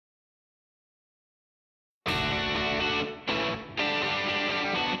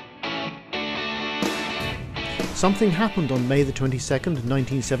Something happened on May the 22nd,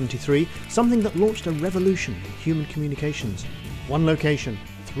 1973, something that launched a revolution in human communications. One location,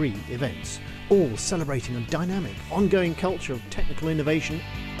 3 events, all celebrating a dynamic, ongoing culture of technical innovation.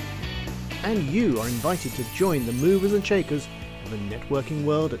 And you are invited to join the movers and shakers of the networking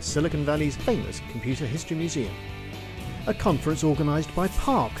world at Silicon Valley's famous Computer History Museum. A conference organised by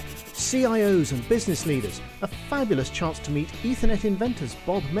Park, CIOs and business leaders, a fabulous chance to meet Ethernet inventors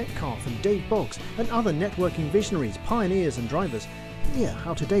Bob Metcalfe and Dave Boggs and other networking visionaries, pioneers and drivers. Hear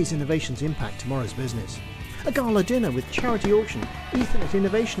how today's innovations impact tomorrow's business. A gala dinner with charity auction, Ethernet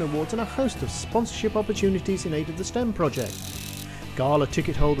Innovation Awards and a host of sponsorship opportunities in aid of the STEM project. Gala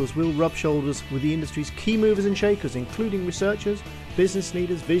ticket holders will rub shoulders with the industry's key movers and shakers, including researchers, business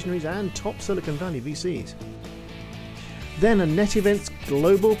leaders, visionaries and top Silicon Valley VCs. Then a NetEvents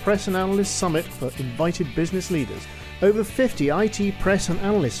Global Press and Analyst Summit for invited business leaders. Over 50 IT press and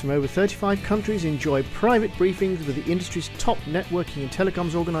analysts from over 35 countries enjoy private briefings with the industry's top networking and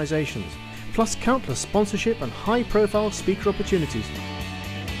telecoms organisations, plus countless sponsorship and high-profile speaker opportunities.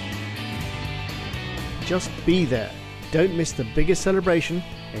 Just be there. Don't miss the biggest celebration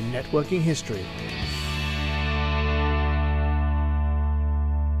in networking history.